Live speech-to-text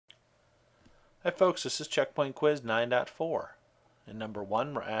Hi folks, this is Checkpoint Quiz 9.4. In number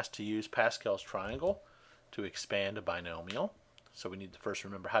 1, we're asked to use Pascal's triangle to expand a binomial. So we need to first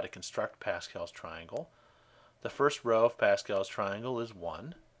remember how to construct Pascal's triangle. The first row of Pascal's triangle is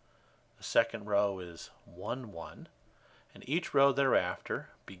 1. The second row is 1, 1. And each row thereafter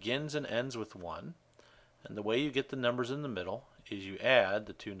begins and ends with 1. And the way you get the numbers in the middle is you add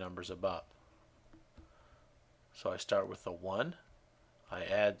the two numbers above. So I start with the 1. I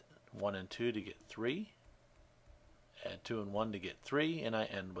add 1 and 2 to get 3, add 2 and 1 to get 3, and I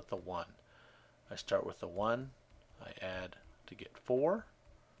end with the 1. I start with the 1, I add to get 4,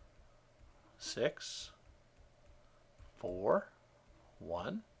 6, 4,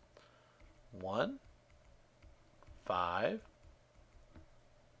 1, 1, 5,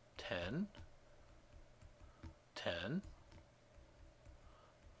 10, 10,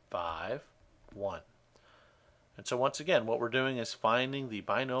 5, 1. And so once again, what we're doing is finding the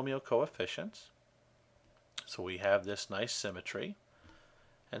binomial coefficients. So we have this nice symmetry.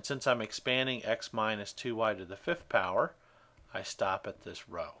 And since I'm expanding x minus 2y to the 5th power, I stop at this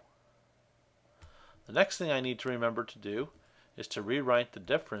row. The next thing I need to remember to do is to rewrite the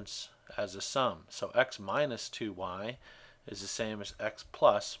difference as a sum. So x minus 2y is the same as x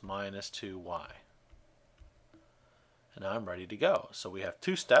plus minus 2y. And now I'm ready to go. So we have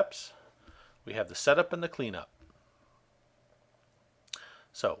two steps. We have the setup and the cleanup.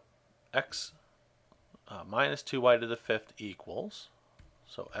 So x minus 2y to the 5th equals,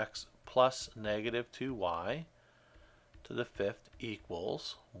 so x plus negative 2y to the 5th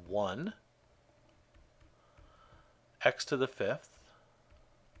equals 1. X to the 5th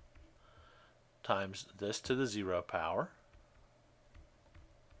times this to the 0 power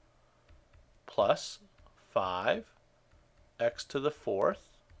plus 5 x to the 4th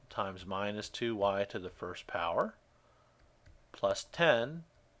times minus 2y to the 1st power plus 10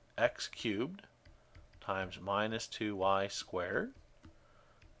 x cubed times minus 2y squared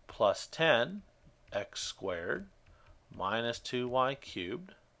plus 10 x squared minus 2y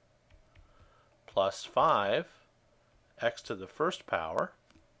cubed plus 5 x to the 1st power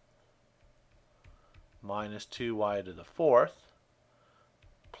minus 2y to the 4th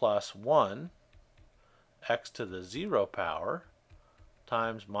plus 1 x to the 0 power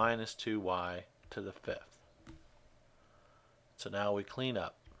times minus 2y to the 5th. So now we clean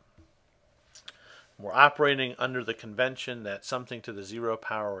up. We're operating under the convention that something to the 0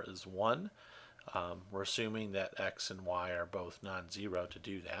 power is 1. We're assuming that x and y are both non-zero to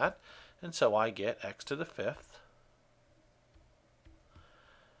do that. And so I get x to the 5th.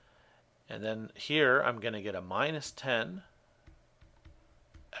 And then here I'm going to get a minus 10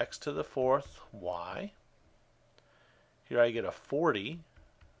 x to the 4th y. Here I get a 40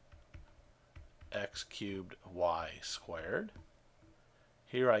 x cubed y squared.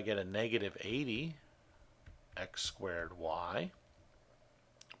 Here I get a negative 80 x squared y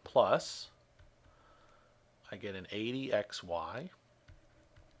plus I get an 80xy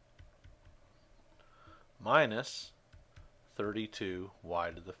minus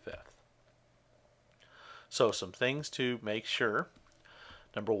 32y to the 5th. So some things to make sure.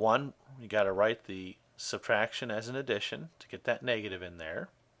 Number 1, you got to write the subtraction as an addition to get that negative in there.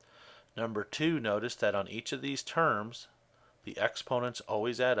 Number 2, notice that on each of these terms the exponents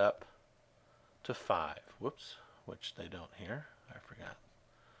always add up to 5. Whoops, which they don't here. I forgot.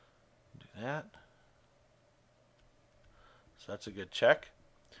 Do that. So that's a good check.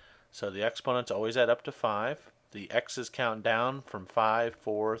 So the exponents always add up to 5. The x's count down from 5,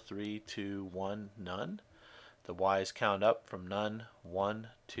 4, 3, 2, 1, none. The y's count up from none, 1,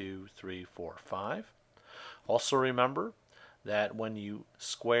 2, 3, 4, 5. Also remember that when you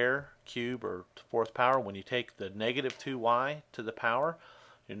square, cube, or 4th power, when you take the negative 2y to the power,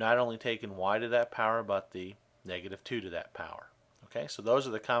 you're not only taking y to that power, but the negative 2 to that power. Okay, so those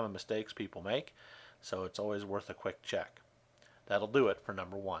are the common mistakes people make, so it's always worth a quick check. That'll do it for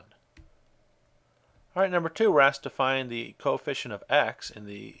number 1. All right, number 2, we're asked to find the coefficient of x in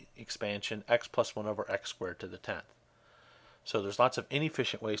the expansion x plus 1 over x squared to the 10th. So there's lots of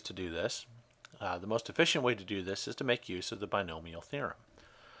inefficient ways to do this. The most efficient way to do this is to make use of the binomial theorem.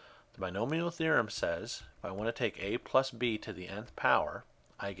 The binomial theorem says if I want to take a plus b to the nth power,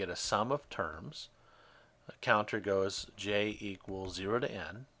 I get a sum of terms. The counter goes j equals 0 to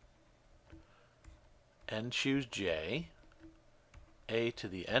n choose j, a to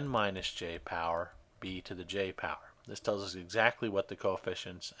the n minus j power, b to the j power. This tells us exactly what the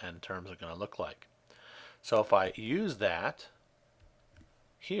coefficients and terms are going to look like. So if I use that,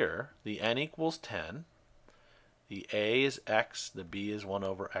 here the n equals 10, the a is x, the b is 1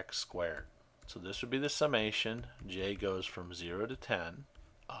 over x squared. So this would be the summation. J goes from 0 to 10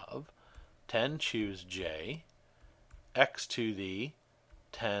 of 10 choose j, x to the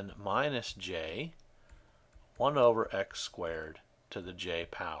 10 minus j, 1 over x squared to the j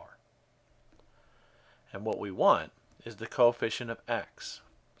power. And what we want is the coefficient of x.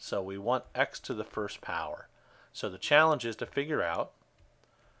 So we want x to the first power. So the challenge is to figure out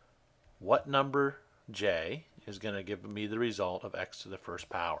what number j is going to give me the result of x to the first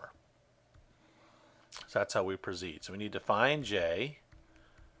power. So that's how we proceed. So we need to find j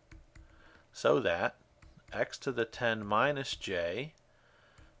so that x to the 10 minus j,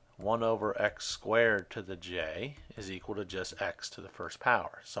 1 over x squared to the j, is equal to just x to the first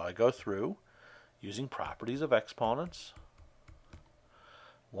power. So I go through using properties of exponents.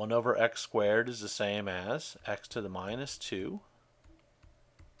 1 over x squared is the same as x to the minus 2.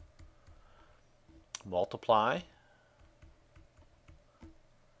 Multiply.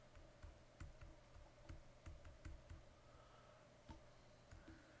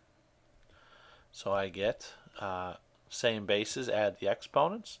 So I get same bases, add the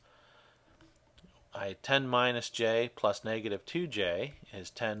exponents. 10 minus j plus negative 2j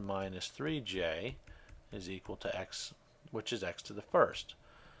is 10 minus 3j is equal to x, which is x to the first.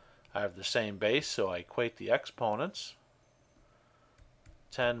 I have the same base, so I equate the exponents.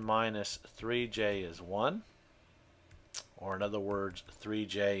 10 minus 3j is 1, or in other words,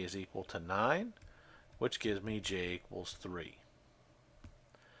 3j is equal to 9, which gives me j equals 3.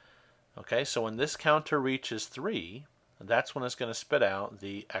 Okay, so when this counter reaches 3, that's when it's going to spit out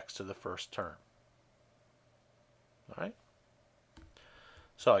the x to the first term. All right.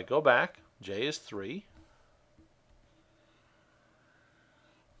 So I go back, j is 3.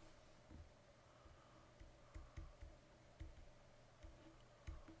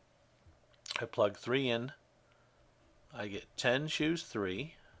 I plug 3 in, I get 10 choose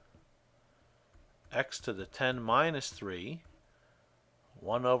 3, x to the 10 minus 3,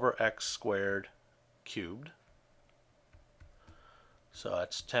 1 over x squared cubed. So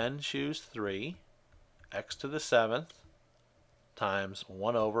that's 10 choose 3, x to the 7th times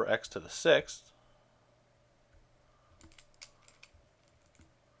 1 over x to the 6th,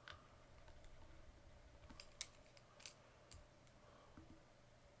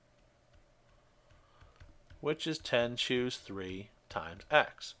 which is 10 choose 3 times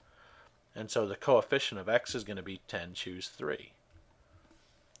x. And so the coefficient of x is going to be 10 choose 3.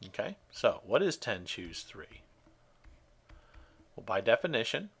 Okay, so what is 10 choose 3? Well, by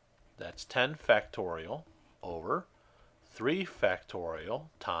definition, that's 10 factorial over 3 factorial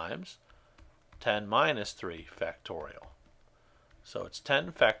times 10 minus 3 factorial. So it's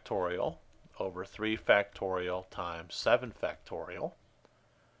 10 factorial over 3 factorial times 7 factorial,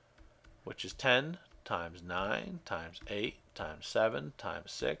 which is 10 times 9 times 8 times 7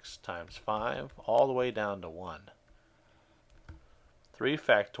 times 6 times 5 all the way down to 1. 3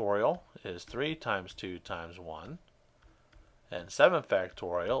 factorial is 3 times 2 times 1, and 7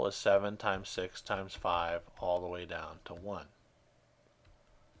 factorial is 7 times 6 times 5 all the way down to 1.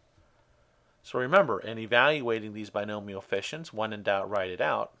 So remember, in evaluating these binomial fissions, when in doubt, write it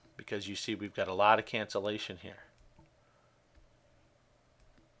out, because you see we've got a lot of cancellation here.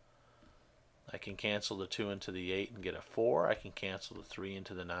 I can cancel the 2 into the 8 and get a 4. I can cancel the 3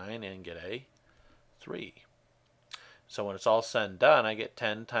 into the 9 and get a 3. So when it's all said and done, I get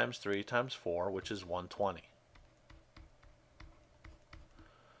 10 times 3 times 4, which is 120.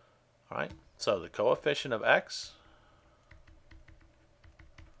 All right, so the coefficient of x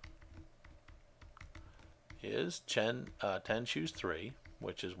is 10 choose 3,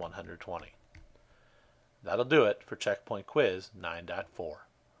 which is 120. That'll do it for Checkpoint Quiz 9.4.